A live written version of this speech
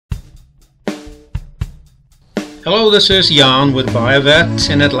Hello, this is Jan with Buyavette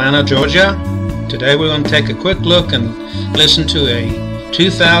in Atlanta, Georgia. Today we're going to take a quick look and listen to a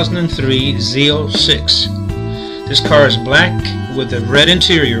 2003 Z06. This car is black with a red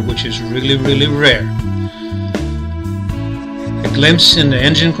interior, which is really rare. A glimpse in the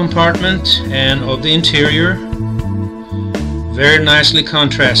engine compartment and of the interior, very nicely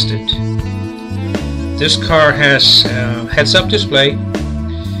contrasted. This car has heads-up display,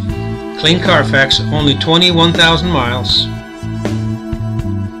 clean Carfax, only 21,000 miles,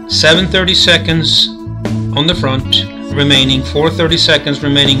 730 seconds on the front, remaining 430 seconds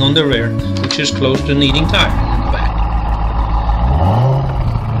remaining on the rear, which is close to needing tire in the back.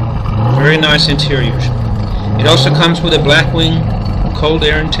 Very nice interiors. It also comes with a Blackwing, cold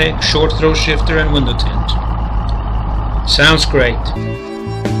air intake, short throw shifter, and window tint. Sounds great.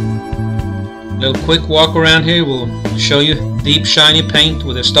 Little quick walk around here will show you deep shiny paint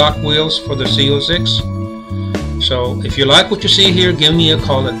with the stock wheels for the Z06. So if you like what you see here, give me a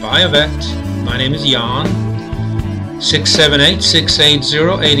call at Buyavette. My name is Jan.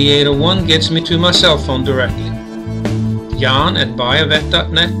 678-680-8801 gets me to my cell phone directly. Jan at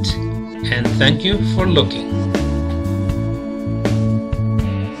Buyavette.net, and thank you for looking.